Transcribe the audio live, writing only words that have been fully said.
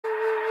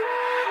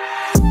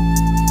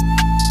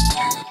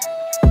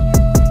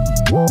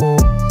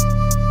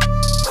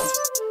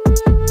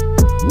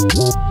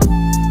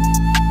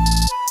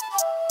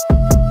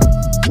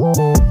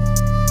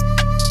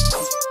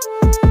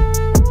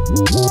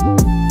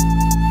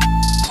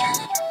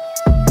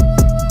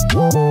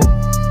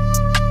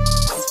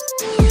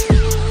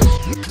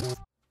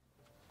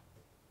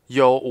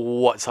Yo,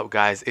 what's up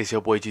guys, it's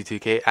your boy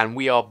G2K and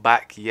we are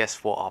back, yes,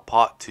 for our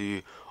part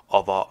 2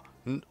 of our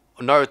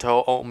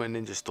Naruto Ultimate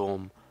Ninja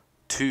Storm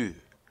 2.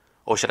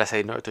 Or should I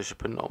say Naruto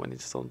Shippuden Ultimate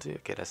Ninja Storm 2?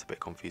 Okay, that's a bit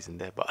confusing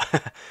there,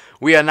 but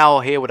we are now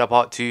here with our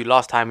part 2.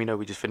 Last time, you know,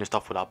 we just finished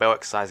off with our belt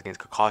exercise against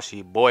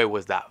Kakashi. Boy,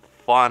 was that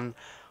fun.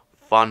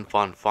 Got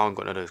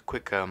one of those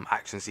quick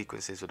action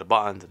sequences with the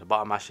buttons and the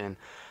button mashing.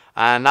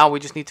 And now we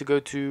just need to go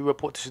to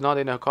report to Tsunade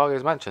in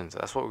Hokage's mansion. So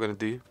that's what we're going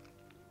to do.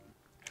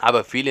 I have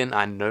a feeling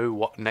I know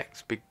what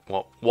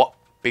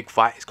big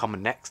fight is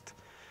coming next.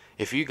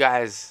 If you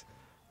guys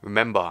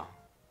remember,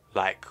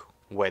 like,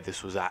 where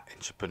this was at in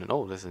Shippuden.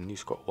 Oh, there's a new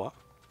scroll. What?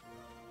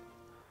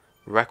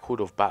 Record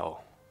of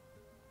battle.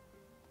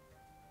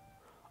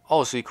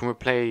 Oh, so you can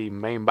replay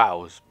main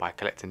battles by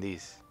collecting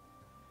these.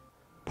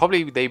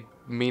 Probably they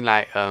mean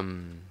like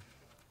the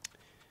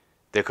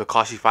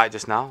Kakashi fight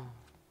just now,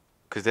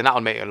 because then that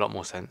would make a lot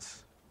more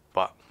sense.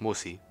 But we'll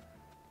see.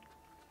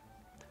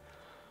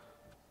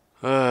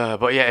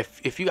 But yeah,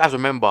 if you guys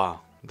remember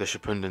the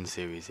Shippuden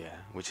series, yeah,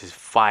 which is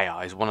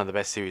fire, is one of the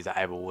best series that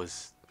ever.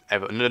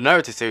 The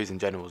Naruto series in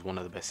general is one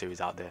of the best series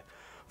out there.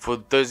 For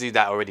those of you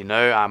that already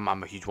know, I'm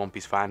a huge One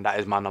Piece fan. That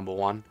is my number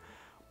one.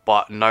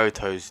 But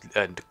Naruto's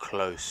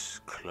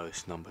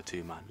close number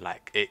 2, man.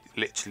 Like, it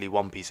literally,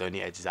 One Piece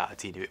only edges out a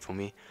teeny bit for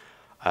me.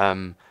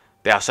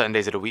 There are certain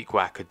days of the week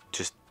where I could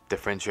just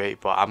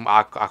differentiate, but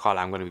I can't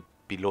lie, I'm going to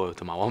be loyal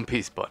to my One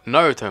Piece. But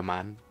Naruto,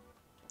 man,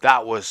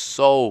 that was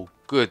so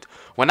good.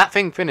 When that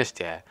thing finished,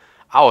 yeah,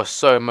 I was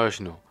so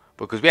emotional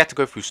because we had to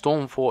go through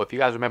Storm 4. If you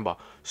guys remember,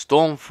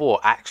 Storm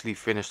 4 actually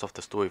finished off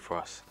the story for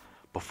us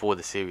before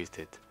the series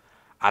did.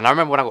 And I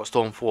remember when I got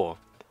Storm 4,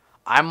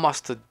 I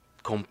must have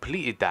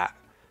completed that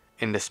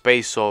in the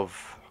space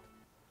of,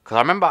 because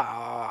I remember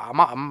I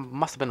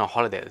must have been on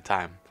holiday at the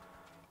time,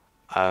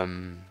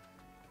 and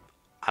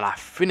I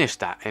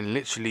finished that in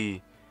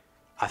literally,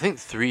 I think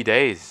 3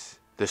 days,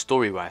 the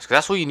story wise, because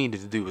that's all you needed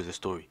to do was the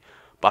story.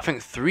 But I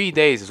think 3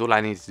 days is all I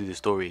needed to do the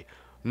story.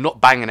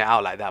 Not banging it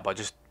out like that, but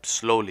just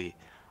slowly.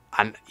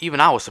 And even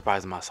I was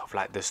surprising myself.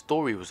 Like, the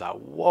story was like,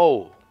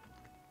 whoa.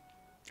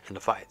 And the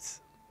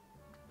fights.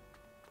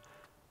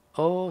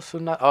 Oh, so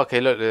not. Okay,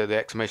 look, the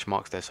exclamation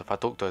marks there. So if I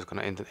talk to her, it's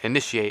going to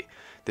initiate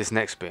this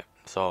next bit.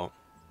 So,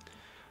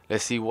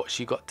 let's see what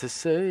she got to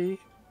say.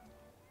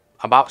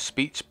 About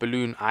speech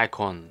balloon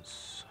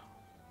icons.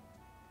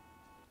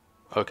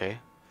 Okay.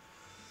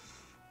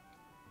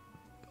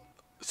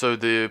 So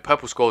the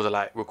purple scrolls are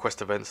like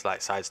request events,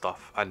 like side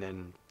stuff, and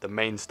then the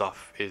main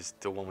stuff is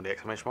the one with the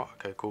exclamation mark.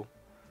 Okay, cool.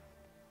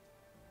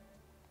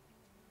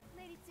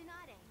 Lady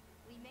Tsunade,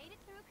 we made it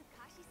through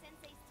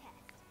Kakashi-sensei's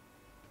test.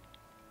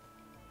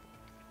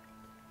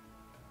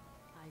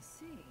 I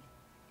see.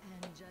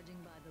 And judging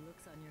by the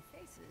looks on your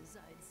faces,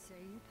 I'd say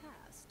you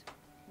passed.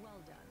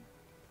 Well done.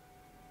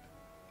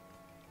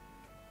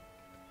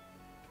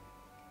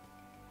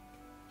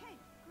 Hey,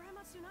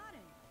 Grandma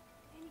Tsunade,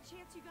 any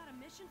chance you got a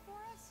mission for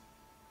us?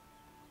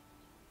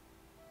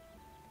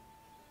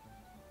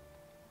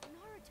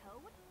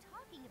 Naruto, what are you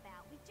talking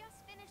about? We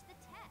just finished the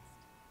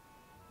test.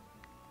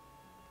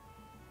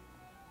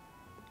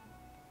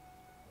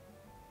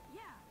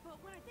 Yeah, but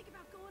when I think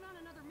about going on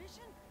another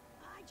mission,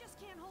 I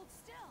just can't hold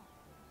still.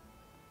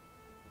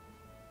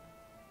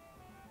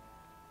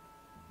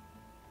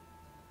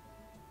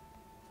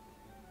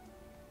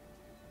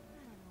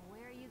 I don't know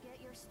where you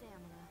get your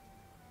stamina.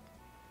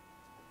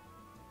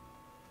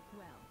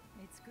 Well,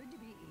 it's good to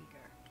be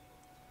eager.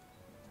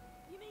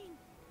 You mean?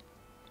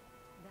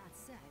 That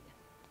said,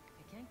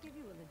 I can't give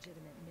you a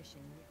legitimate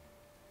mission yet.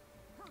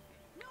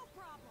 Perfect, no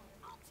problem.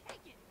 I'll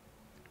take it.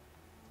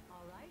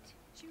 All right,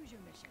 choose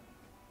your mission.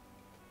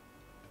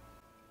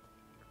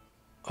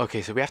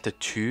 Okay, so we have to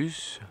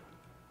choose.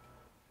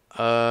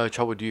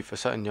 Troubled youth. A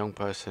certain young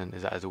person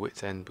is at his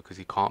wit's end because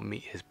he can't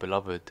meet his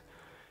beloved.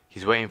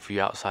 He's waiting for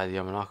you outside the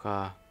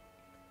Yamanaka.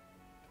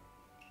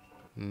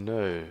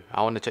 No,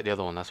 I want to check the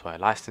other one. That's why.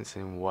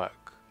 Licensing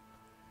work.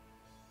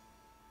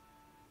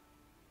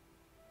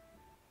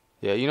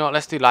 Yeah, you know what?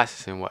 Let's do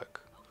licensing work.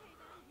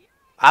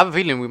 I have a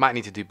feeling we might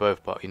need to do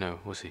both, but you know,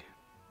 we'll see.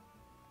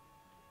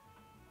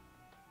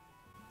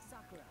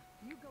 Sakura,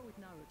 you go with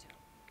Naruto.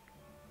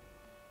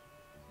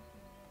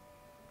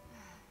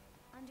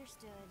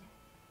 Understood.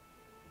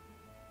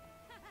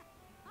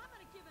 I'm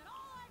gonna give it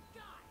all I've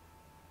got.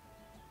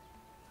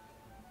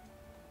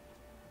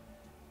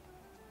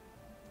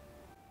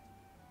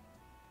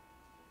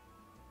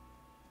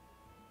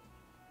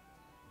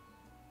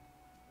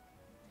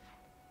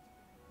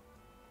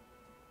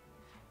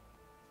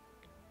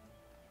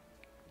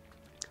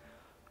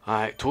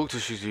 Alright, talk to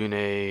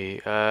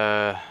Shizune.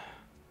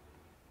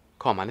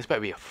 Come on, man, this better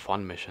be a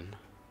fun mission.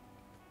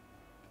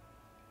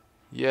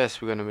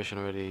 Yes, we're going to mission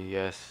already.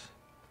 Yes.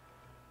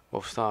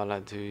 Well, for start, I'd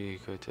like to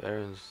go to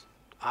errands.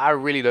 I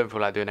really don't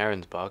feel like doing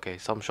errands, but okay.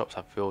 Some shops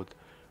have filled.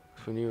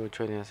 For new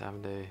trading, that's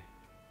having day.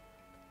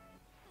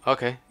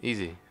 Okay,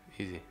 easy,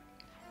 easy.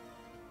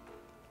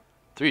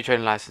 3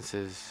 trading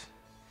licenses.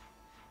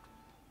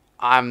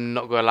 I'm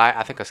not gonna lie,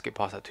 I think I skipped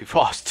past that too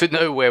fast to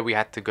know where we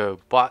had to go.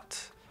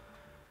 But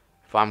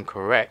if I'm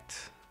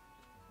correct,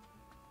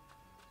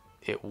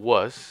 it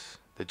was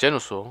the general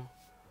store.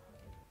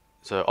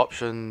 So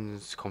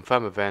options,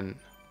 confirm event.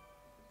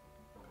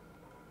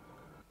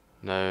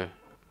 No,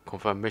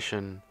 confirm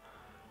mission.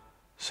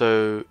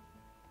 So,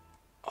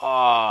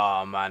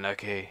 oh man,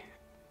 okay.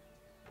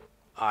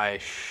 I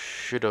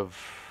should have.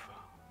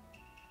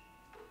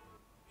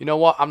 You know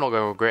what? I'm not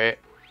gonna regret it.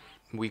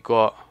 We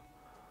got.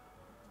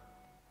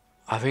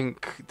 I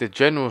think the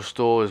general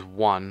store is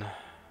one.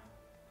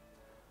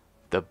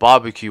 The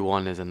barbecue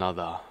one is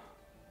another.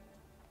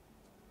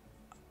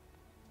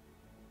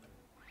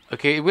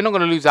 Okay, we're not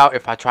gonna lose out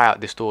if I try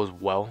out this store as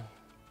well,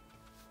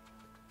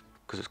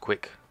 because it's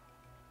quick.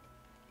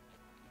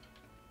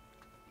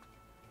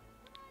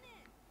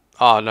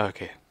 Oh no,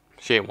 okay.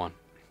 She ain't one.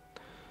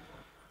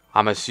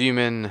 I'm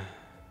assuming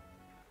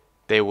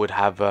they would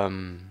have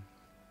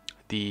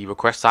the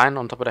request sign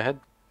on top of the head.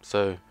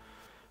 So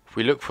if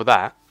we look for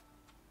that,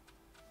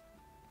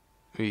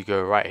 we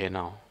go right here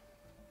now.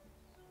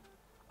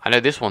 I know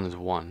this one is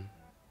one.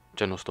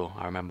 General store,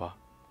 I remember.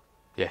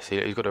 Yes,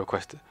 he's got the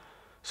request.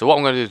 So what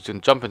I'm going to do is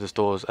just jump into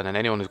stores, and then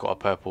anyone who's got a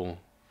purple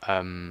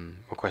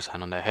request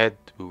sign on their head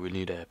will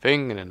renew their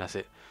thing, and then that's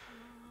it.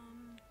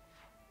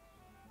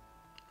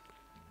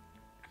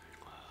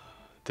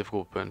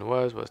 Difficult to put into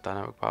words, but it's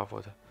dynamic,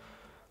 powerful.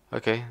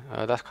 Okay,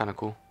 that's kind of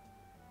cool.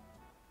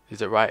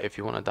 Is it right if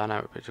you want a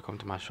dynamic picture, come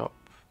to my shop?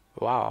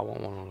 Wow, I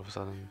want one all of a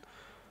sudden.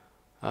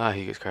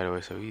 He gets carried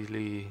away so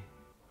easily.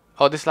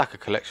 Oh, this is like a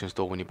collection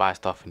store when you buy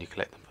stuff and you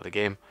collect them for the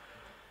game.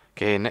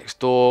 Okay, next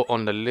door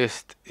on the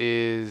list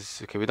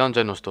is... Okay, we've done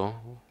general store.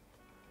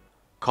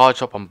 Card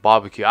shop and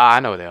barbecue. Ah, I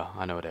know where they are.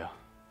 I know where they are.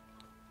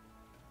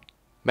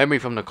 Memory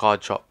from the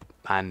card shop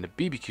and the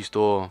BBQ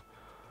store.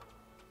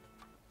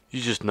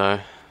 You just know.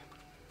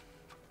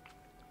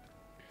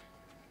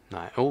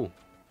 Nice. Oh,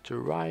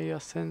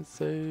 Jiraiya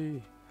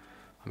Sensei.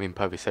 I mean,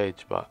 Pervy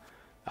Sage, but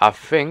I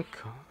think...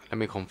 Let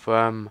me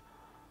confirm.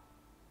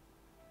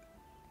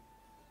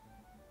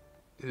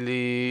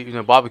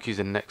 Barbecue's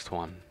the next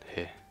one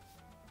here.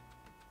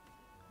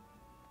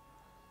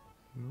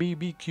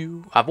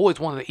 BBQ. I've always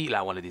wanted to eat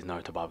like one of these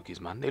Naruto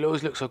barbecues, man. They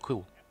always look so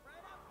cool.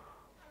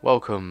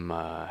 Welcome.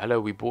 Hello,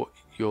 we bought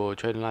your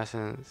trading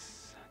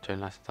license.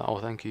 Trading license. Oh,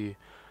 thank you.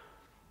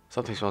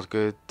 Something smells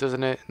good,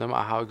 doesn't it? No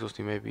matter how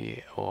exhausting you may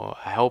be, or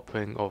a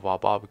helping of our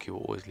barbecue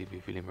will always leave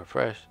you feeling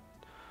refreshed.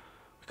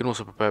 We can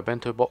also prepare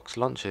bento box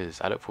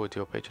lunches. I look forward to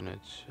your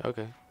patronage.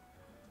 Okay.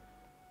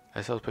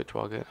 I sell picture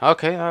again.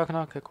 Okay,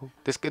 okay, cool.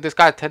 This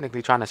guy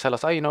technically trying to sell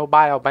us. Oh,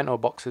 buy our bento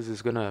boxes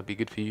is gonna be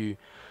good for you,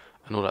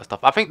 and all that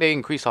stuff. I think they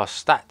increase our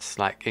stats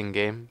like in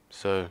game,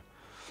 so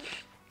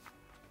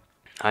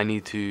I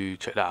need to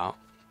check that out.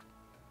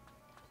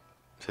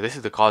 So this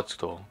is the card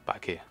store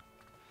back here.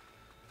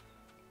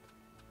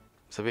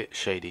 It's a bit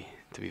shady,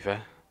 to be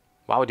fair.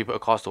 Why would you put a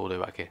card store all the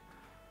way back here?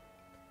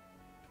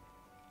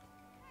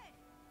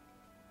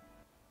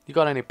 You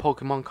got any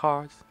Pokemon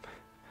cards?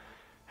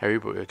 Harry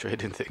brought your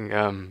trading thing.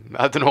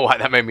 I don't know why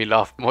that made me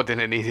laugh more than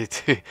it needed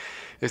to.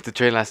 It's the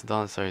trade license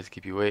done. Sorry to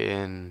keep you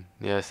waiting.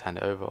 Yes, hand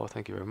it over. Oh,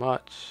 thank you very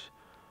much.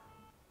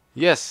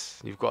 Yes,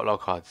 you've got a lot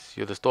of cards.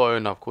 You're the store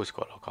owner, of course you've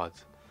got a lot of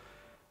cards.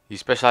 You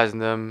specialize in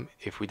them.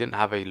 If we didn't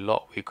have a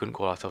lot, we couldn't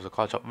call ourselves a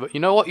card shop. But you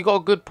know what? You got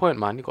a good point,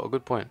 man. You got a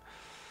good point.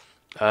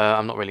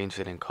 I'm not really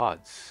interested in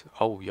cards.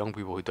 Oh, young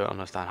people who don't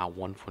understand how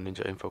wonderful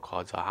Ninja Info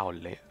cards are. How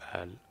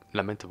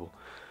lamentable.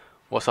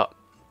 What's up?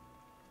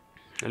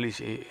 At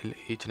least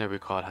each and every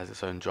card has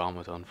its own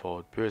drama to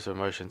unfold. Purest of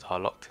emotions are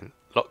locked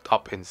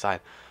up inside.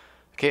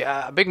 Okay,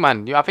 big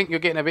man, I think you're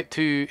getting a bit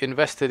too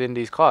invested in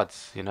these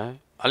cards.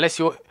 Unless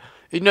you're,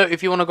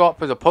 if you want to go up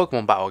with a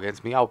Pokemon battle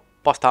against me, I'll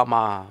bust out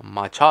my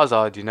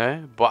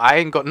Charizard. But I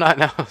ain't got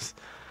nothing else.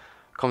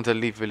 Come to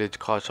Leaf Village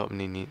card shop,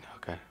 neat.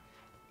 Okay.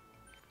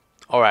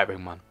 All right, big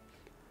man.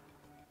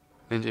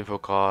 Ninja info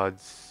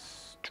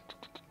cards.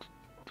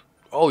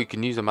 Oh, you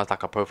can use them as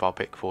like a profile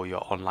pic for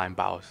your online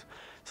battles.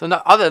 So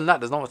no, other than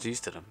that, there's not much use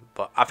to them.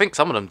 But I think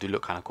some of them do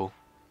look kind of cool.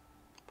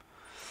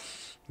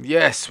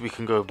 Yes, we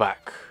can go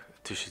back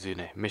to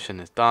Shizune. Mission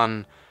is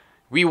done.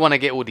 We want to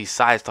get all these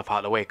side stuff out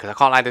of the way. Because I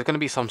can't lie, there's going to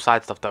be some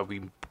side stuff that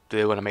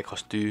they're going to make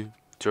us do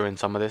during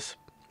some of this.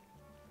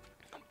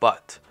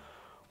 But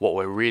what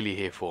we're really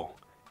here for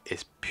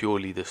is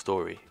purely the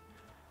story.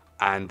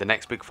 And the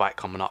next big fight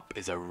coming up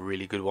is a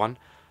really good one.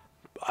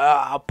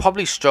 I'll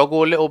probably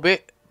struggle a little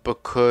bit.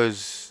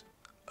 Because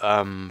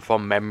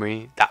from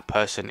memory, that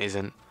person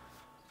isn't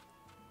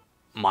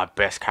my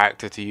best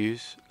character to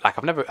use. Like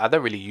I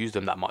don't really use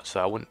them that much,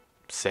 so I wouldn't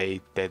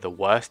say they're the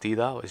worst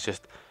either. It's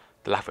just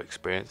the lack of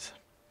experience.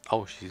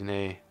 Oh, she's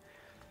near.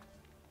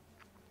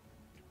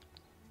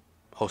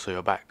 Also,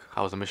 you're back.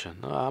 How was the mission?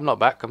 I'm not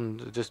back.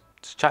 I'm just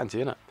chatting to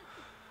you, innit?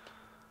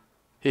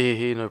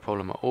 He, no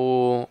problem at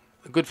all.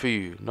 Good for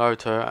you,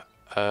 Naruto.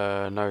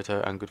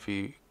 Naruto, and good for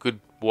you.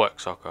 Good work,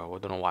 Sakura. I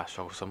don't know why I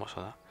struggle so much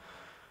on that.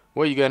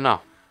 Where are you going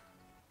now?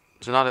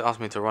 So now they asked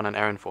me to run an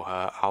errand for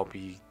her.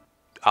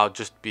 I'll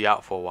just be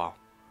out for a while.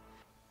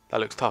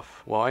 That looks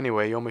tough. Well,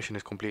 anyway, your mission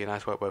is complete.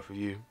 Nice work, both of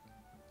you.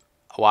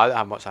 Well, I don't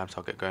have much time, so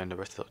I'll get going. The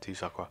rest is up to you,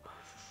 Sakura.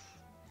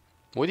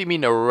 What do you mean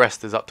the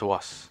rest is up to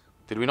us?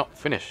 Did we not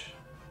finish?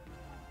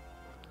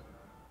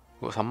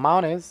 Got some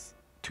mayonnaise.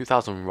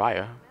 2000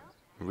 Rio,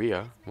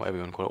 whatever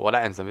you want to call it. Well,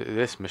 that ends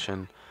this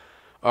mission.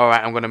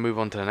 Alright, I'm going to move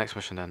on to the next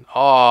mission then.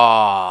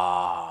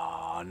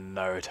 Oh,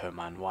 Naruto,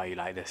 man. Why are you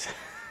like this?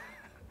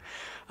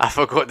 I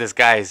forgot this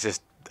guy is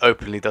just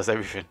openly does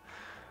everything.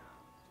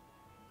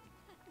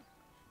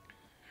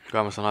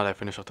 Grandma Sonada,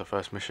 finish off the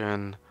first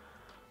mission.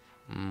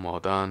 Well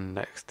done.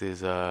 Next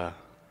is, you know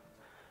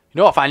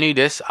what? If I knew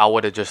this, I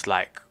would have just,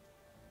 like,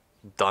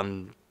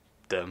 done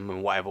them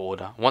in whatever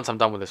order. Once I'm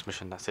done with this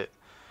mission, that's it.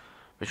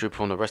 Make sure you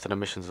perform the rest of the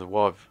missions as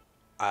well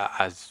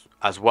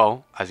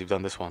as you've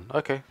done this one.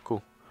 Okay,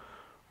 cool.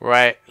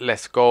 Right,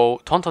 let's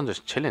go. Tonton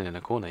just chilling in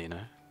the corner, you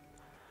know.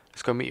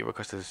 Let's go meet your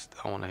requesters.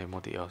 I want to hear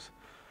more details.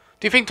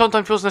 Do you think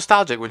Tonton feels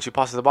nostalgic when she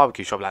passes the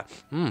barbecue shop? Like,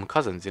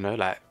 cousins, you know,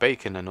 like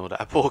bacon and all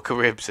that, pork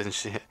ribs and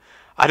shit.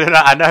 I don't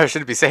know. I know I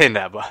shouldn't be saying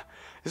that, but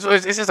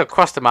it's just a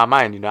cross to my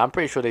mind, you know. I'm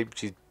pretty sure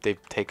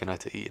they've taken her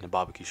to eat in a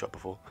barbecue shop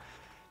before.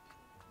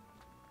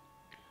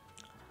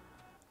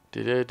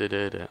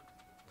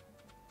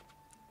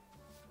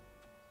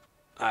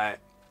 Alright.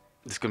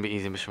 This is going to be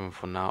easy mission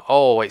for now.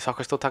 Oh, wait,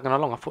 Sakura's still tagging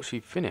along. I thought she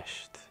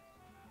finished.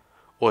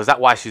 Or is that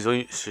why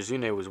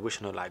Shizune was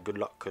wishing her, like, good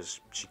luck?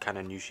 Because she kind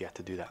of knew she had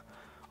to do that.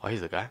 Oh,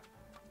 here's the guy.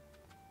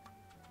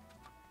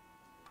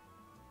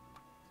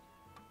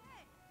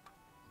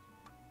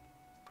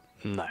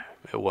 No,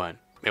 it weren't.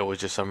 It was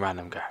just some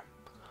random guy.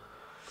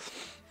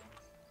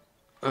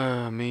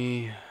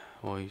 Me.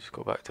 Oh, you just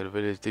got back to the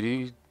village. Did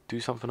you do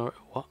something or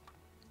what?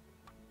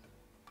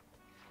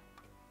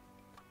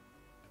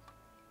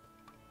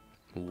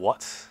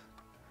 What?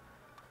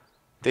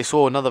 They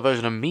saw another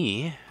version of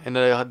me in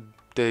the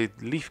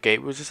Leaf Gate.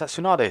 It was just at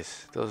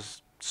Tsunade's. There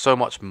was so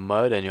much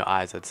murder in your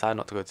eyes. I decided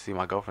not to go to see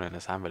my girlfriend in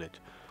the Sand Village.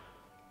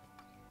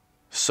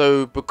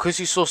 So, because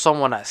you saw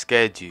someone that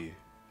scared you,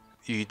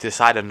 you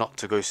decided not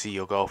to go see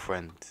your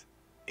girlfriend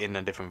in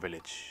a different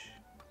village.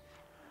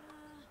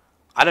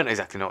 I don't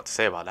exactly know what to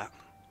say about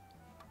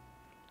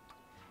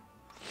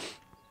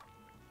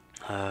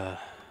that.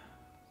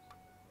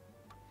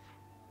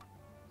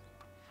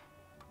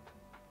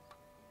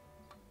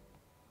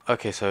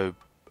 Okay, so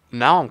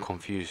now I'm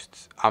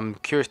confused. I'm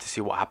curious to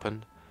see what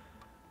happened.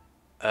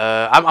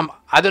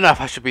 I don't know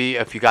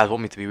if you guys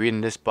want me to be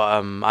reading this,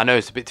 but I know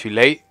it's a bit too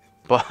late.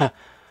 But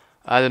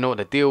I don't know what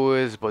the deal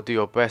is. But do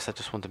your best. I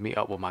just want to meet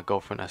up with my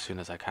girlfriend as soon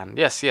as I can.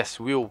 Yes,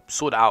 we'll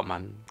sort it out,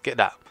 man. Get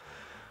that.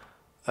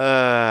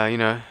 You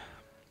know,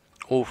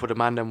 all for the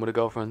man then with a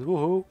girlfriend.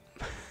 Woohoo!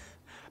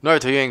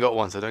 Naruto, you ain't got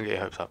one, so don't get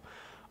your hopes up.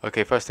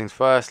 Okay, first things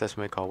first. Let's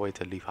make our way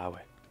to Leaf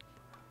Highway.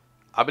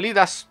 I believe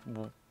that's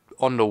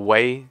on the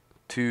way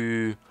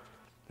to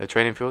the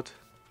training field.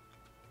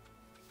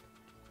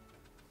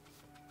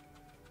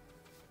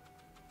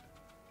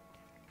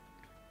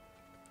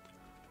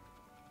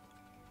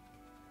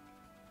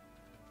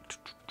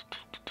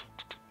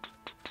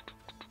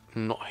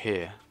 Not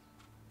here.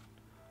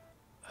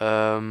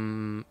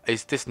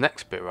 Is this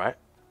next bit, right?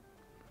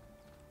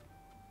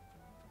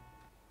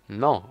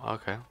 No,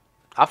 okay.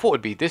 I thought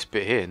it'd be this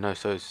bit here. No,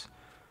 so it's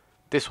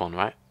this one,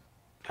 right?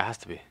 It has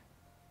to be.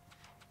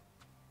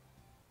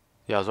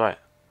 Yeah, I was right.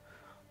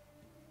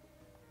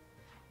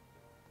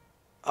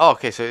 Oh,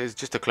 okay, so it's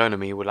just a clone of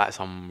me with like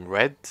some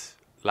red,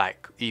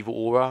 like evil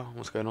aura.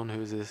 What's going on?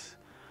 Who is this?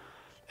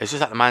 It's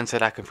just like the man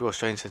said I can feel a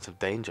strange sense of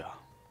danger.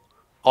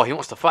 Oh, he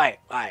wants to fight.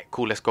 Alright,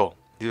 cool, let's go.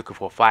 He's looking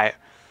for a fight.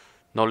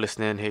 Not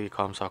listening. Here you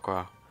come,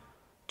 Sakura.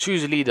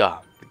 Choose a leader.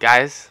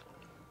 Guys.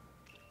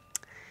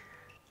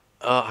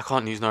 I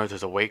can't use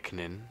Naruto's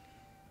awakening. You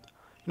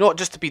know what?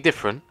 Just to be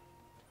different,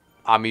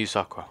 I'm use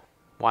Sakura.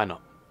 Why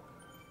not?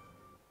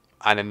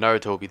 And then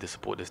Naruto will be the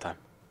support this time.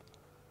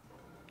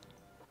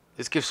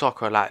 Let's give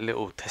Sakura like a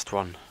little test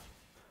run.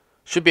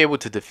 Should be able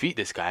to defeat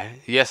this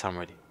guy. Yes, I'm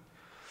ready.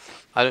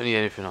 I don't need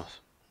anything else.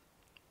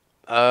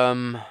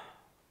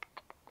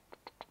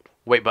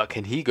 Wait, but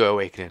can he go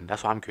awakening?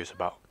 That's what I'm curious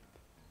about.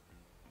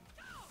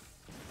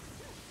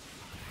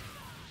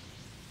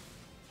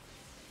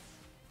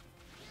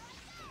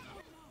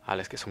 Alright,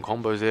 let's get some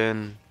combos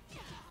in.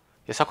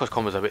 Yeah, Sakura's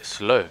combos are a bit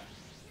slow.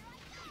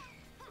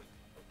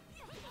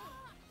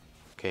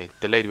 Okay,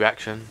 delayed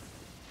reaction.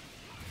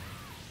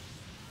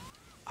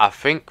 I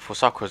think for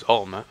Sakura's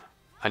ultimate,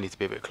 I need to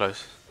be a bit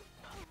close.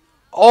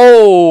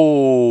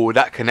 Oh,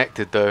 that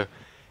connected though.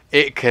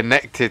 It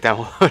connected.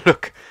 And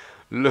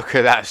look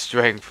at that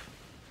strength.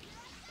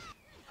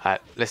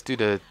 Alright, let's do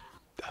the.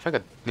 I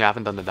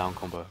haven't done the down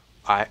combo.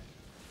 Alright,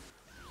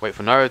 wait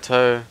for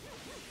Naruto.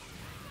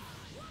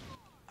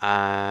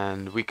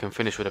 And we can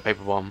finish with a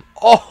paper bomb.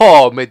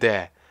 Oh,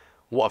 mid-air.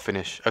 What a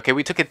finish. Okay,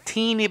 we took a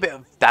teeny bit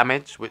of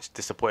damage, which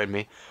disappointed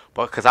me.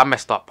 But because I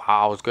messed up,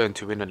 I was going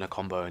to win in a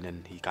combo, and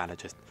then he kind of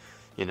just,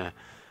 you know.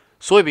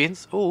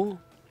 Soybeans. Oh.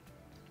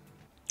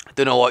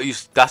 Don't know what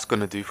use that's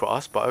going to do for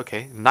us, but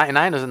okay.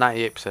 99 or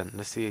 98%?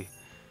 Let's see.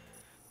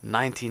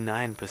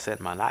 99%,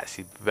 man. That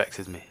actually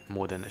vexes me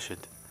more than it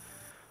should.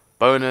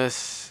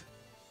 Bonus.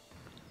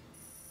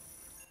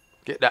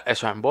 Get that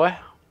S rank, boy.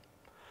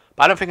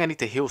 But I don't think I need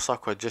to heal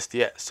Sakura just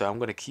yet, so I'm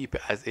going to keep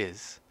it as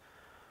is.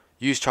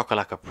 Use Chakra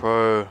like a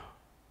pro.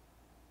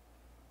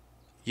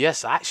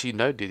 Yes, I actually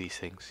know do these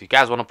things. You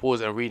guys want to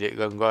pause it and read it,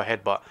 go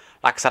ahead. But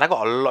like I said, I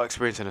got a lot of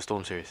experience in the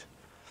Storm series.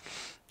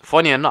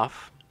 Funny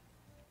enough,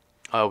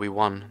 we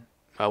won.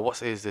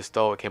 What is this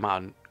doll that came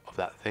out of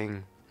that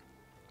thing?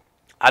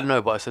 I don't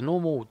know, but it's a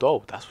normal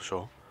doll, that's for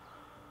sure.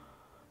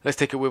 Let's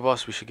take it with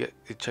us. We should get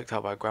it checked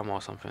out by grandma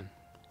or something.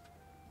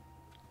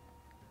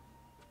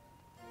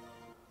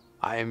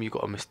 You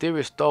got a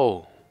mysterious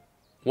doll.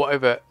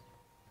 Whatever.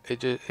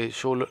 It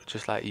sure looked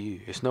just like you.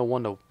 It's no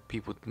wonder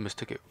people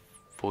mistook it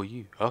for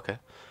you. Okay.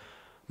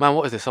 Man,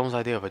 what is this? Someone's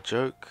idea of a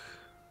joke?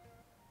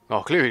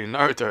 Oh, clearly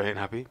Naruto ain't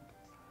happy.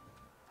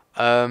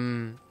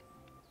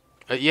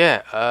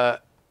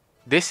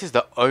 This is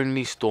the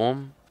only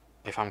storm,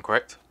 if I'm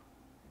correct,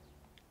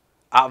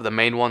 out of the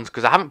main ones,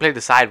 because I haven't played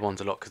the side ones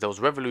a lot, because there was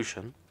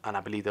Revolution, and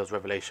I believe there was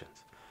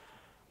Revelations.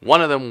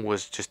 One of them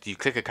was just you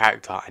click a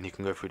character and you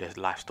can go through their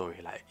life story,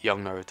 like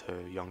young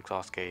Naruto, young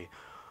Sasuke,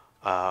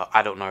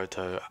 adult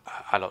Naruto,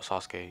 adult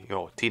Sasuke,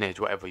 or teenage,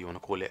 whatever you want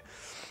to call it.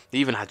 They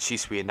even had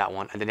Shisui in that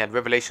one, and then they had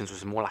Revelations,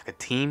 which was more like a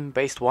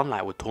team-based one,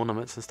 like with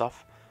tournaments and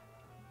stuff.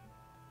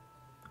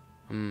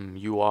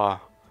 You are...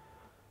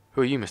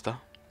 Who are you, mister?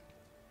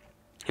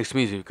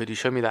 Excuse me, could you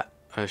show me that?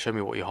 Show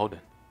me what you're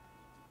holding.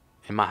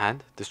 In my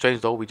hand? The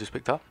strange doll we just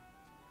picked up?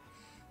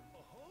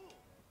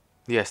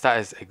 Yes, that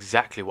is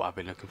exactly what I've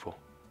been looking for.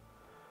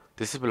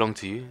 This has belonged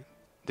to you.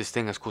 This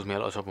thing has caused me a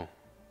lot of trouble.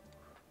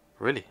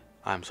 Really?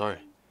 I am sorry.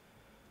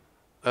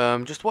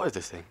 Just what is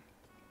this thing?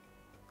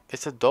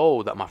 It's a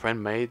doll that my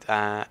friend made.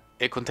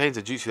 It contains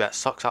a jutsu that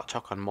sucks out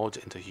chakra and molds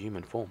it into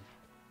human form.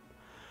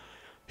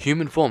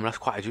 Human form? That's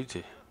quite a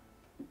jutsu.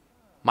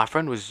 My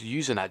friend was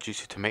using that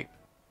jutsu to make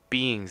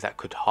beings that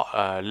could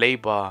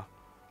labor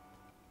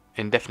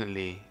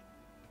indefinitely.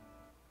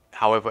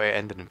 However, it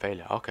ended in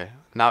failure. Okay.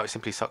 Now it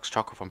simply sucks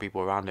chakra from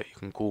people around it.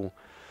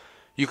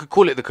 You could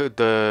call it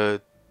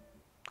the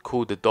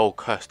doll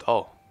cursed.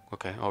 Oh,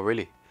 okay. Oh,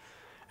 really?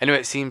 Anyway,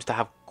 it seems to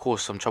have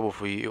caused some trouble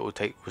for you. It will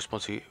take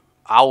responsibility.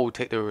 I will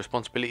take the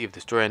responsibility of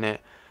destroying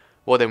it.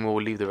 Well, then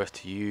we'll leave the rest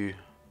to you.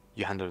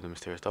 You handle the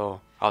mysterious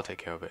doll. I'll take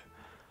care of it.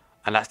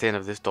 And that's the end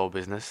of this doll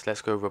business.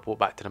 Let's go report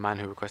back to the man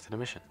who requested a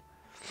mission.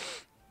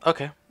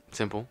 Okay,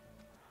 simple.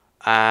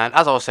 And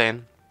as I was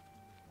saying,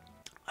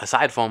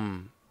 aside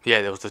from...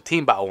 Yeah, there was the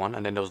team battle one,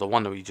 and then there was the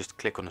one where you just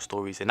click on the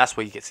stories, and that's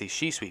where you get to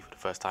see Shisui for the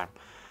first time.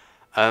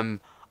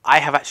 I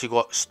have actually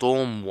got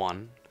Storm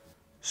 1,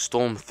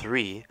 Storm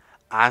 3,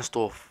 and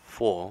Storm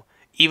 4.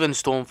 Even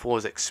Storm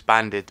 4's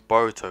expanded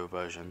Boruto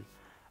version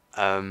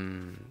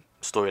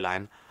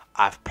storyline,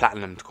 I've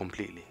platinumed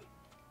completely.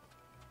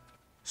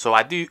 So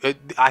I do.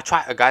 I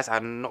try, guys.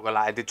 I'm not gonna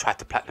lie. I did try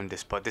to platinum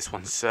this, but this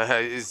one's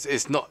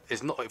it's not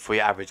for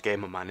your average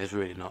gamer, man. It's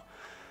really not.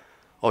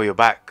 Oh, you're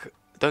back.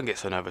 Don't get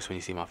so nervous when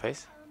you see my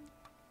face.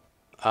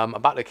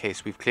 About the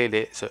case, we've cleared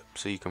it,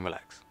 so you can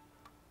relax.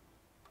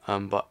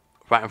 But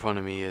right in front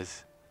of me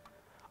is...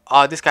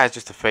 Oh, this guy's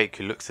just a fake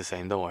who looks the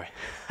same, don't worry.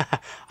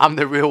 I'm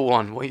the real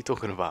one, what are you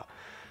talking about?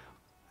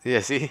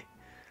 Yeah, see?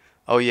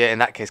 Oh yeah, in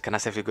that case, can I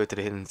safely go to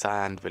the Hidden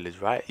Sand Village,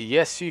 right?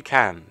 Yes, you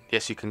can.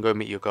 Yes, you can go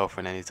meet your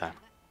girlfriend anytime.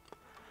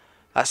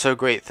 That's so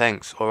great,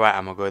 thanks. Alright,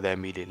 I'm gonna go there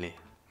immediately.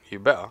 You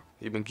better.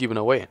 You've been keeping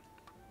her waiting.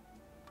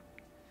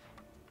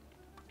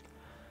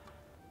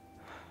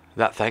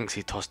 That thanks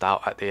he tossed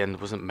out at the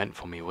end wasn't meant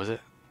for me, was it?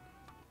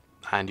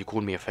 And you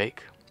called me a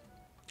fake?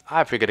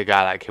 I figured a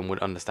guy like him would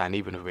understand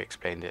even if we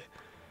explained it.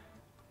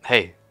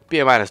 Hey, be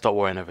a man and stop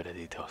worrying over the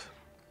details.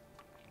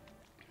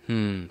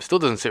 Still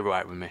doesn't sit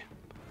right with me.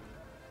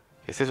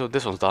 Yes,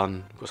 this one's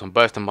done. Got some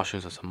bursting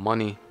mushrooms and some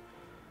money.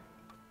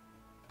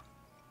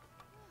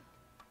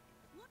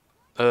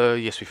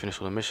 Yes, we finished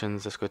all the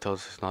missions. Let's go tell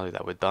Cincinnati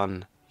that we're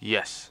done.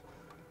 Yes.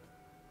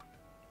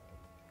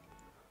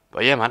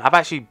 But yeah, man, I've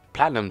actually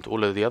platinumed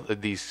all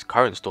of these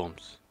current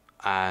storms,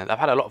 and I've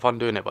had a lot of fun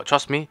doing it. But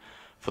trust me,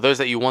 for those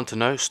that you want to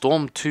know,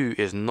 Storm 2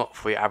 is not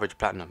for your average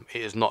platinum.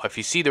 It is not. If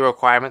you see the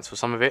requirements for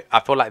some of it,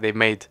 I feel like they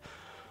made,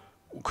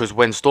 because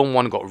when Storm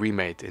 1 got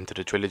remade into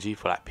the trilogy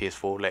for like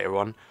PS4 later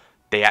on,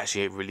 they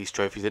actually released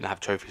trophies. They didn't have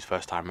trophies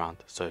first time round,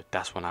 so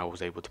that's when I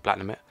was able to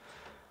platinum it.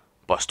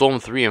 But Storm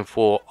 3 and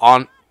 4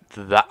 aren't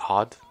that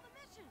hard.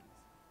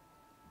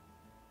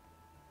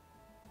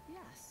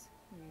 Yes,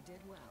 you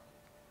did well.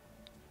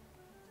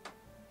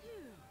 Phew.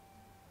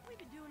 We've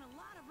been doing a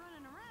lot of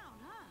running around,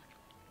 huh?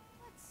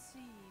 Let's see,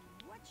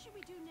 what should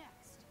we do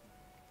next?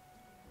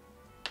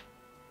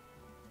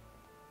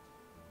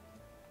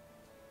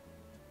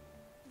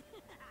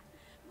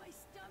 My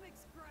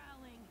stomach's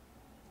growling.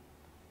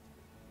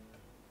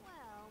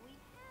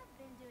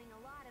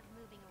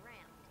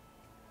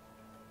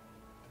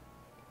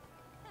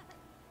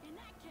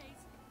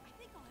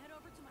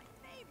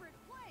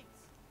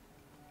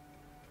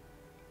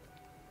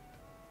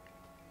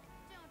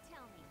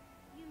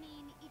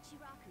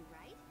 Ichiraku,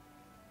 right?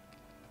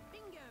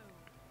 Bingo!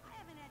 I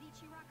haven't had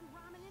Ichiraku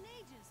ramen in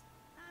ages.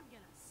 I'm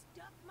gonna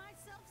stuff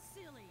myself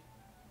silly.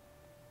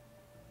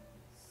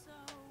 So,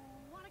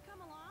 wanna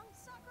come along,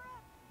 Sakura?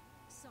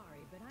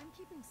 Sorry, but I'm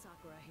keeping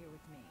Sakura here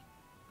with me.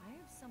 I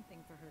have something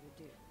for her to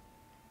do.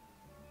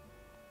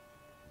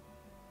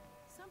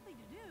 Something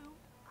to do?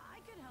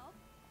 I could help.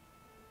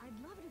 I'd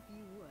love it if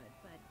you would,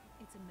 but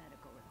it's a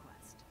medical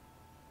request.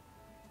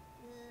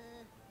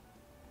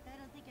 I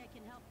don't think I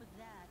can help with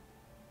that.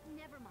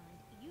 Never mind.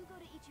 You go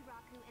to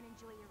Ichiraku and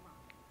enjoy your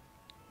ramen.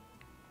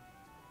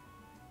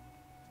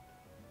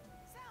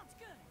 Sounds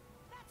good.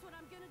 That's what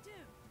I'm gonna do.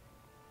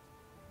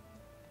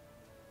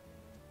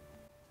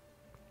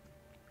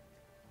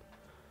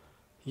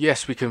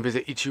 Yes, we can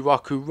visit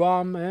Ichiraku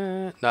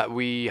Ramen that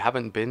we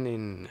haven't been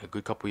in a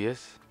good couple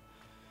years.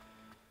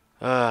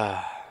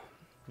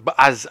 But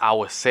as I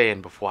was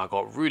saying before, I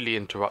got really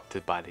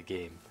interrupted by the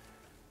game.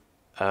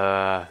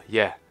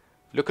 Yeah,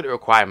 look at the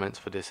requirements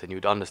for this and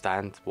you'd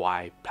understand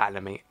why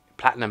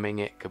platinuming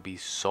it could be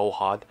so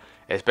hard,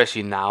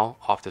 especially now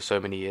after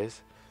so many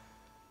years.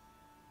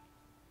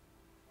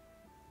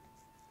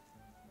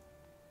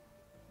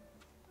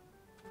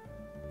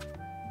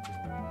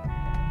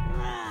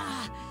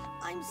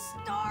 I'm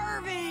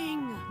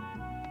starving!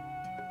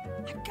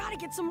 I've gotta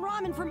get some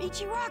ramen from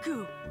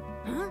Ichiraku!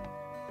 Huh?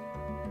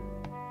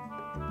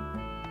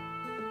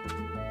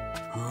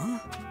 Huh?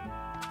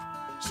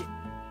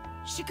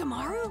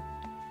 Shikamaru?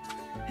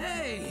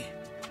 Hey!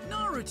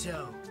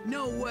 Naruto!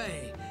 No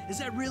way! Is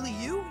that really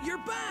you?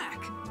 You're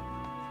back!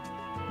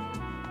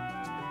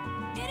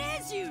 It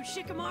is you,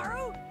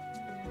 Shikamaru!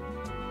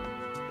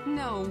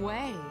 No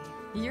way.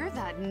 You're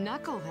that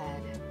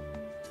knucklehead.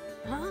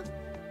 Huh?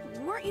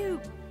 Weren't you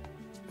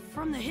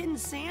from the Hidden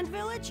Sand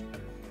Village?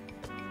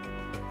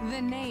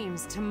 The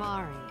name's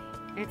Tamari.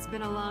 It's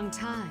been a long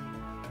time,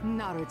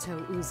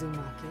 Naruto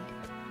Uzumaki.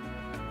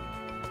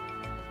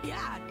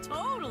 Yeah,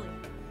 totally!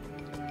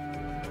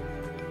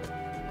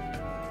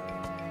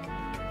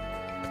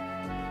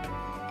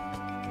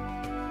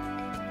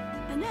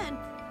 And then,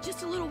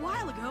 just a little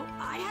while ago,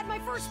 I had my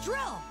first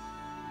drill!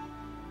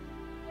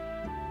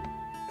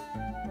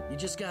 You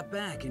just got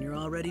back and you're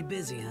already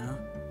busy, huh?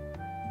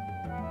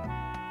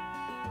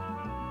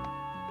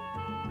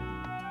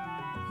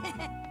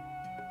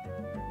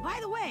 By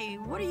the way,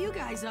 what are you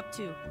guys up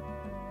to?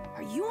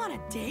 Are you on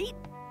a date?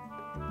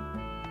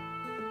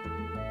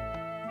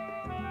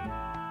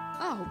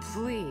 Oh,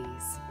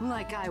 please.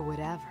 Like I would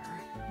ever.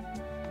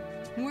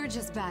 We're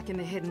just back in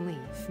the Hidden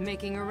Leaf,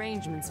 making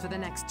arrangements for the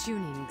next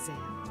tuning exam.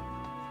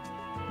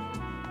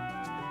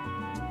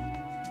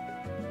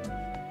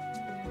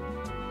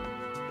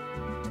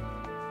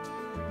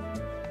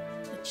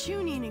 The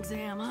tuning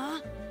exam,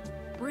 huh?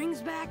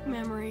 Brings back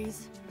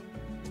memories.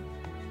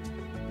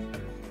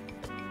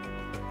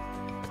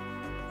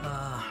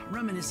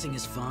 Reminiscing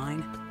is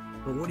fine,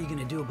 but what are you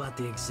gonna do about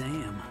the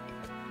exam?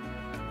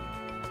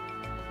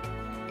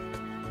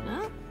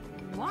 Huh?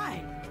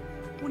 Why?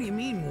 What do you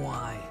mean,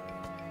 why?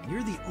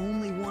 You're the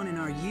only one in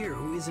our year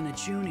who isn't a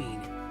chunin.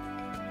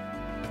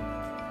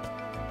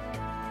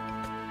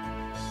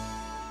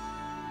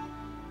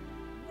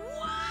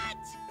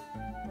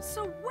 What?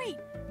 So wait,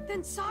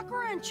 then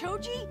Sakura and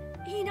Choji,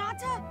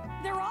 Hinata,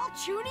 they're all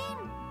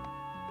tuning?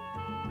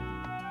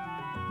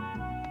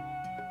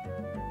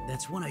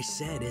 That's what I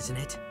said, isn't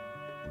it?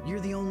 You're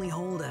the only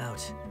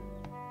holdout.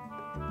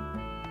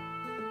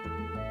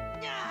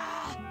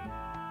 Ah!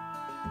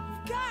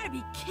 You've gotta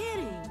be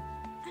kidding!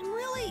 I'm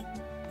really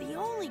the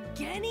only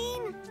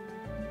Genin?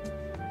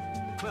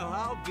 Well,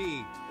 I'll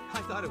be.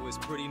 I thought it was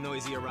pretty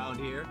noisy around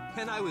here,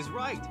 and I was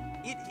right.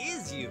 It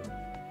is you.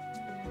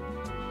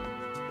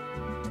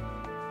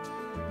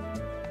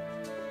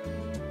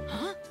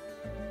 Huh?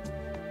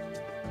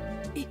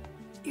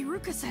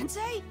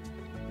 Iruka-sensei?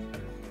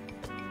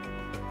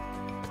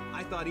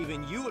 I thought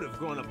even you would have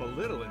grown up a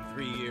little in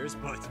 3 years,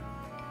 but...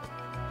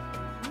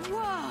 Whoa!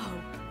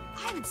 I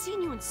haven't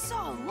seen you in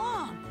so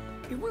long!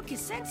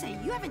 Iruka-sensei,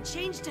 you haven't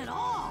changed at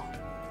all!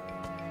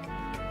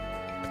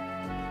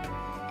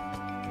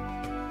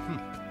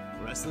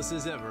 Restless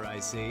as ever, I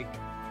see.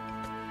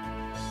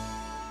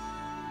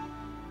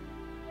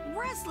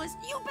 Restless?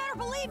 You better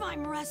believe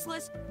I'm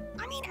restless!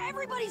 I mean,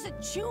 everybody's a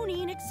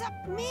chunin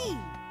except me!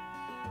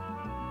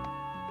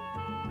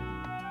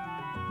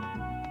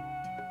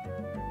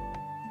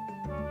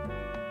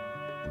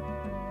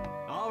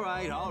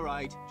 All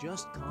right.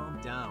 Just calm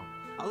down.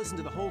 I'll listen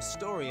to the whole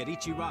story at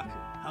Ichiraku.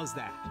 How's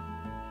that?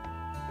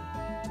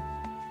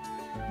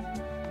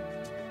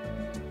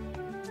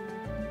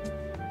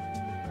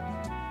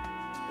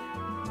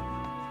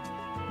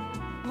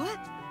 What?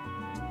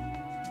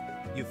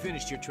 You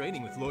finished your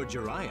training with Lord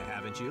Jiraiya,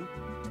 haven't you?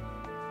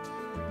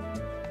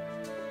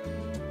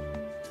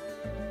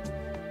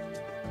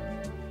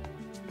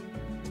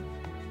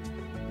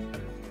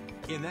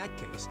 In that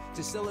case,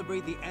 to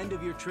celebrate the end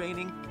of your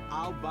training,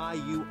 I'll buy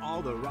you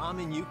all the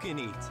ramen you can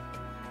eat.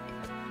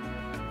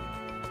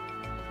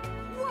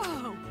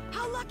 Whoa!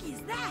 How lucky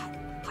is that?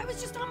 I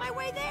was just on my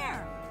way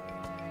there!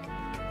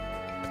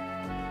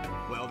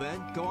 Well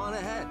then, go on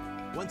ahead.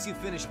 Once you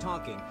finish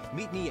talking,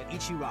 meet me at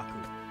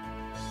Ichiraku.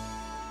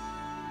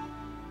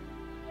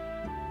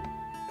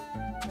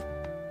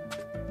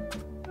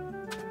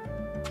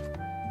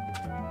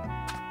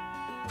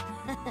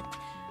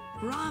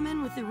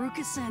 Ramen with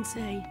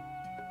Iruka-sensei.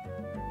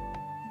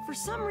 For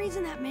some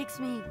reason, that makes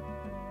me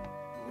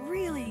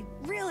really,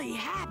 really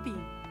happy.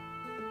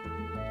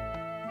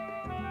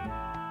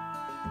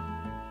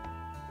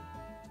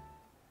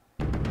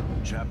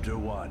 Chapter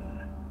 1.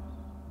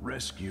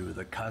 Rescue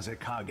the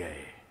Kazekage.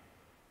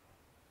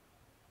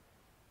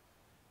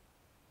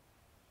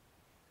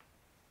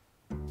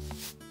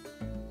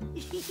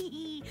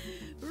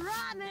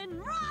 Ramen!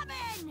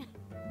 Ramen!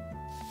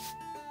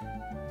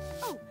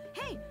 Oh,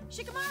 hey,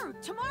 Shikamaru,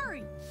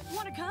 Tamari,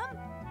 wanna come?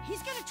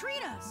 He's gonna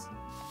treat us.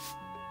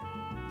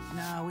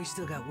 Nah, we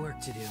still got work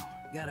to do.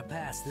 Gotta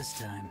pass this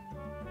time.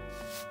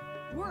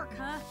 Work,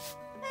 huh?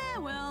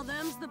 Well,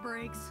 them's the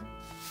breaks.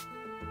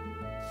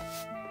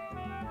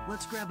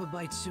 Let's grab a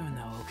bite soon,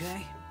 though,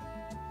 okay?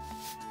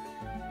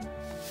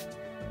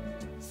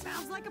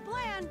 Sounds like a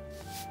plan.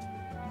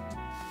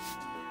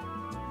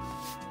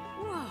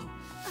 Whoa,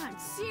 I'm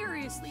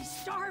seriously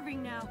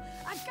starving now.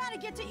 I've got to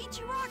get to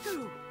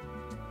Ichiraku.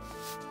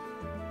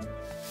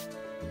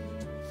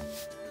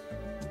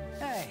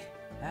 Hey,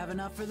 have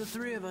enough for the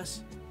three of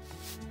us.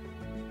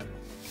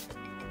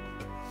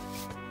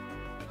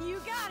 You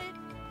got it.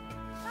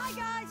 Bye,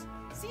 guys.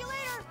 See you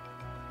later.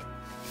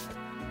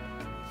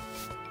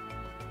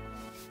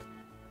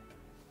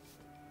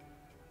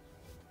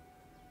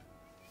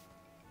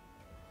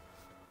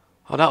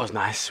 Oh, that was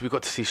nice. We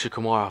got to see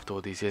Shikamaru after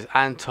all these years.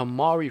 And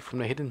Tamari from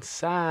the Hidden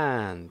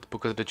Sand.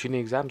 Because of the tuning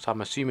exams,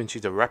 I'm assuming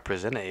she's a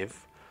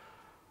representative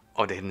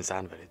of the Hidden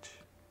Sand Village.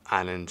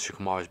 And then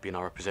Shikamaru's being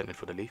our representative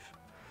for the Leaf.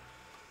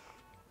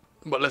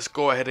 But let's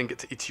go ahead and get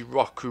to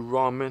Ichiraku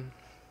Ramen.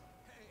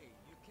 Hey,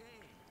 you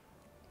came.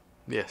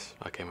 Yes,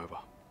 I came over.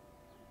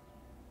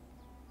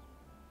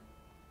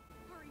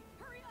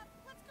 Hurry up.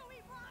 Let's go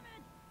eat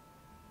ramen.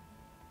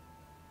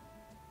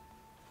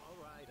 All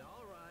right,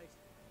 all right.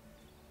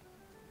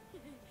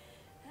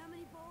 How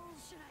many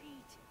bowls should I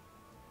eat?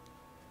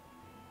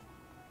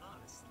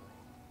 Honestly.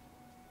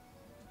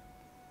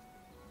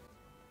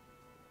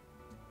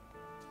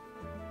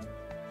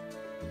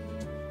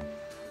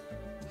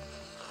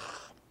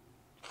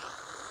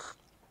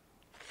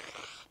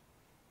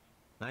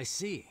 I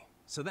see.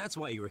 So that's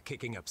why you were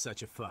kicking up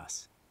such a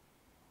fuss.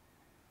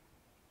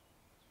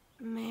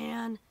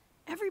 Man,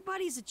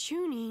 everybody's a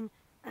tuning,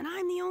 and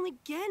I'm the only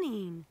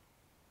Genin.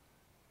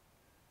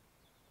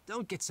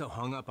 Don't get so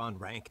hung up on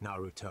rank,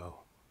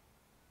 Naruto.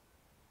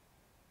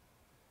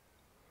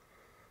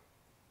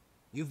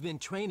 You've been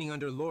training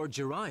under Lord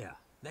Jiraiya.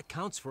 That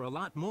counts for a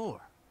lot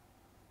more.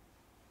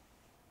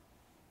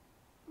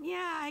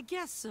 Yeah, I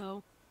guess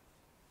so.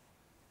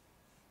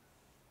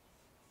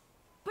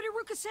 But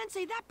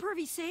Iruka-sensei, that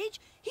pervy sage,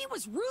 he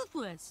was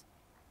ruthless.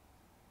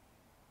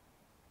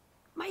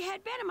 My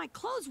headband and my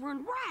clothes were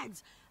in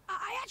rags.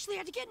 I actually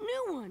had to get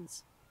new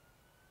ones.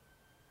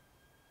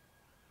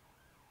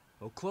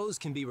 Well, clothes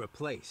can be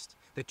replaced.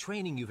 The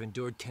training you've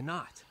endured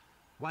cannot.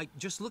 Why,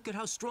 just look at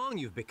how strong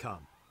you've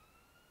become.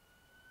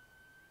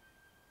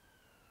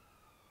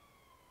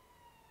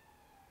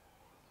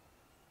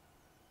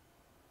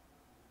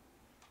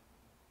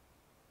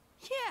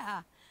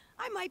 Yeah,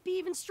 I might be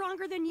even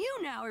stronger than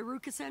you now,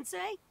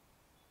 Iruka-sensei.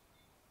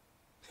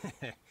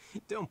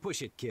 Don't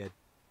push it, kid.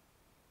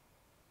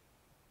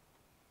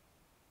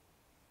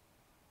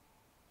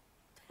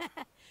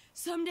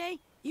 Someday,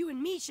 you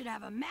and me should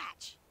have a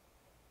match.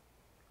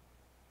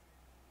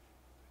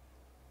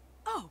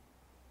 Oh,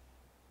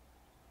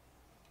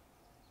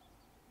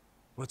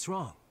 What's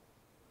wrong?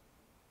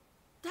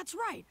 that's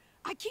right.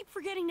 I keep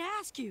forgetting to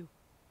ask you.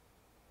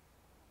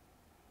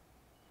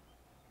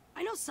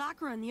 I know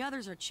Sakura and the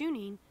others are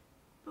tuning,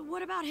 but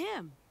what about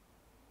him?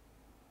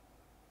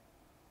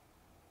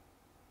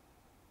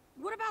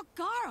 What about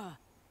Gaara?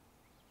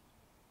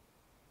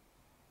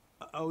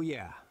 Oh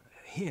yeah,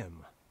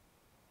 him.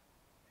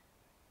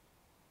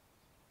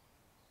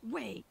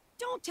 Wait,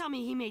 don't tell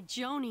me he made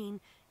Jonin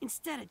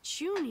instead of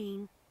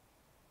tuning.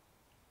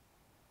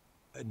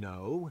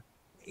 No,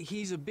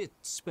 he's a bit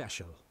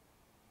special.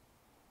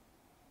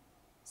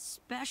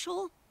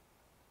 Special?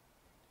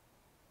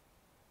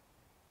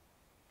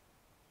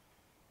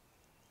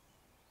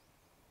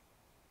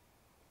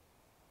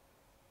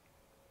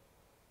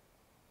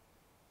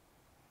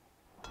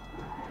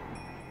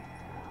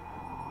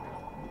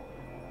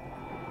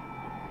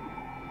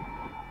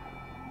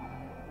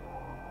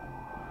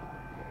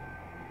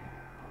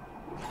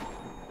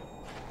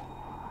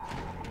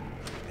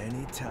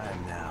 Any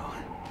time now.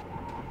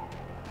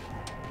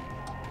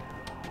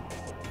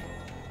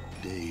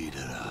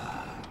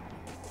 Deidara,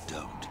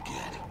 don't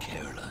get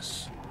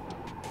careless.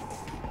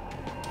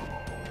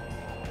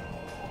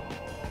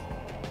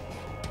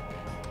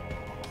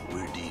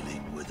 We're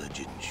dealing with a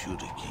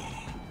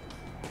Jinchuriki.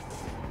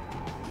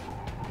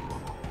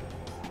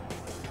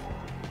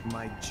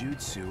 My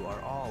jutsu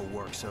are all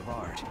works of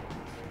art.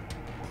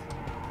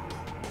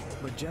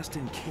 But just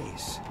in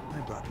case, I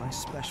brought my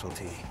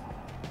specialty.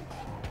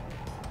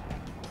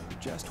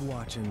 Just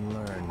watch and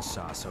learn,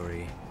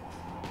 Sasori.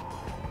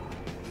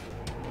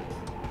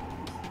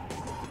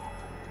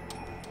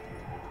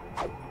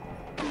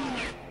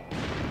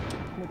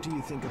 What do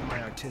you think of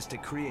my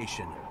artistic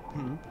creation?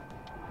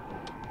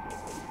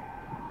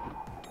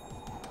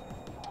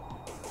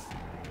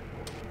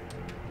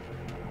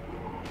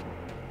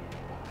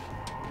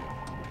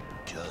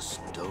 Just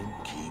don't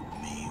keep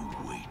me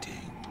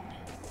waiting.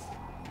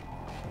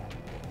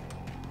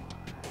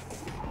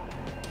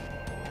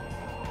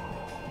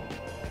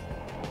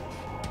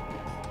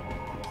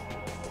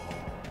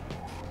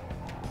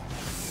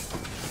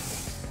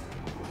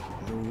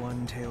 The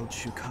one-tailed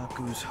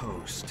Shukaku's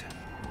host,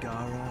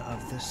 Gara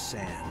of the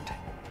Sand.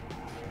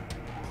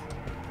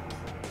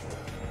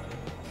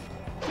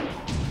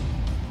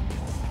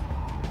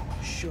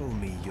 Show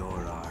me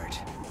your art.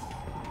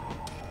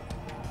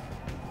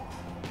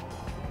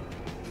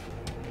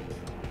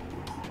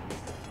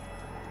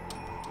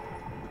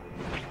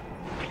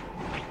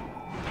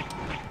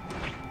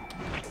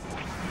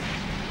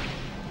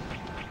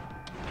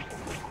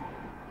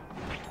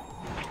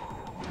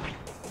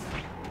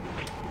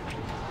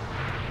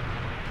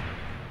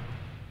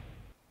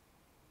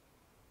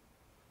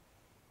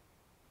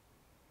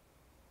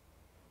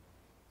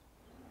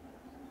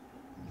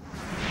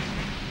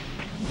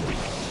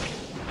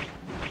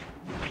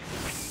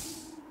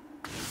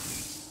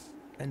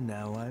 And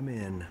now I'm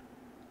in.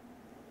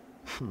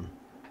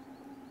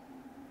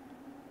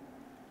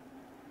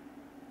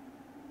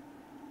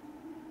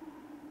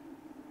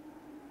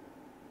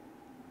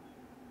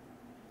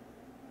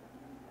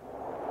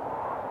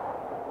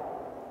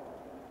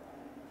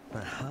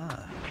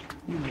 Aha!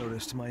 You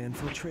noticed my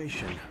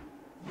infiltration.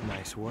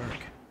 Nice work.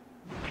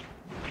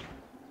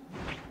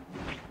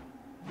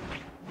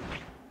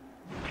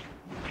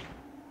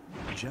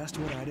 Just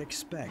what I'd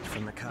expect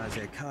from the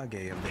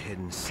Kazekage of the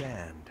Hidden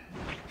Sand.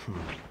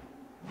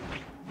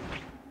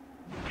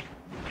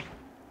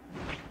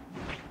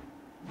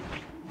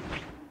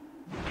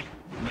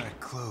 That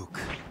cloak.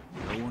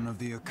 You're one of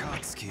the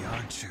Akatsuki,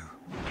 aren't you?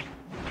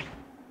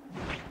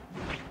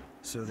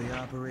 So the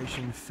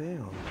operation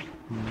failed,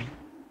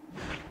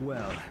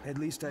 Well, at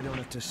least I don't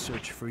have to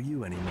search for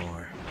you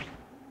anymore.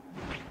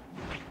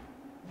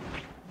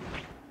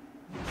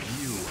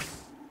 You.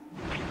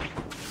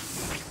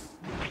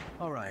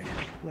 Alright,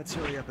 let's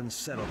hurry up and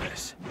settle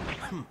this.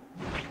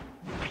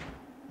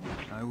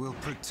 I will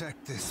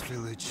protect this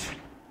village.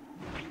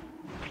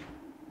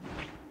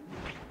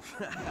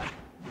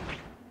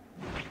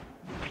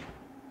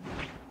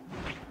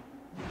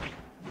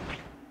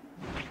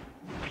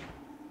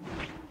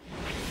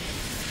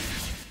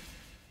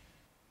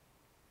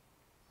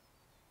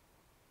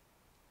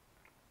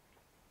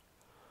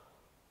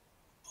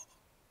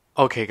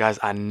 Okay guys,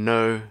 I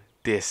know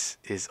this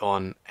is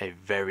on a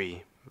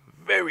very,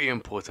 very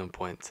important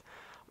point,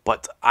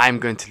 but I'm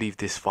going to leave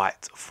this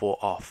fight for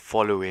our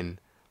following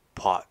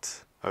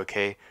part,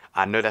 okay?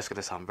 I know that's going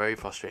to sound very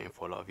frustrating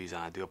for a lot of you, and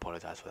I do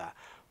apologize for that,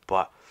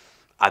 but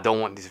I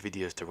don't want these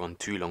videos to run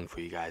too long for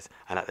you guys,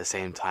 and at the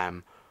same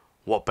time,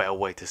 what better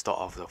way to start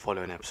off the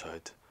following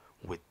episode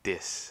with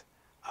this,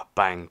 a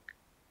bang.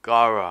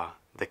 Gara,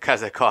 the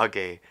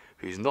Kazekage,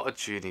 who's not a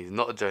Chunin, he's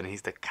not a Jonin,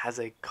 he's the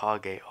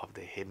Kazekage of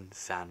the Hidden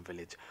Sand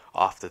Village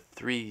after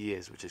 3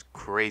 years, which is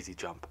crazy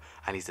jump,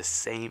 and he's the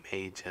same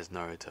age as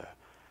Naruto.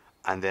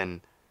 And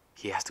then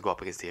he has to go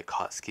up against the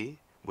Akatsuki,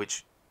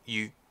 which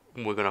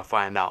we're gonna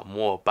find out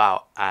more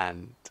about,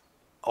 and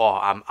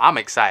I'm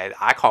excited.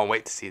 I can't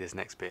wait to see this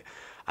next bit,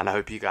 and I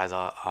hope you guys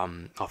are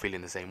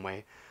feeling the same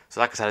way. So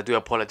like I said, I do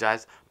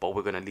apologize, but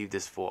we're gonna leave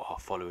this for our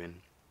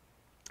following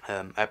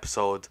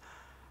episode.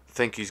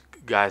 Thank you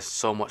guys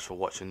so much for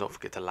watching. Don't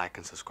forget to like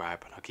and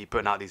subscribe, and I'll keep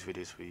putting out these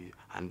videos for you.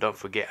 And don't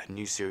forget, a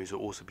new series will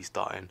also be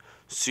starting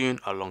soon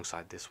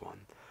alongside this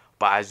one.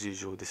 But as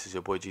usual, this is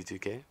your boy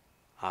G2K.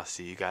 I'll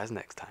see you guys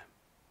next time.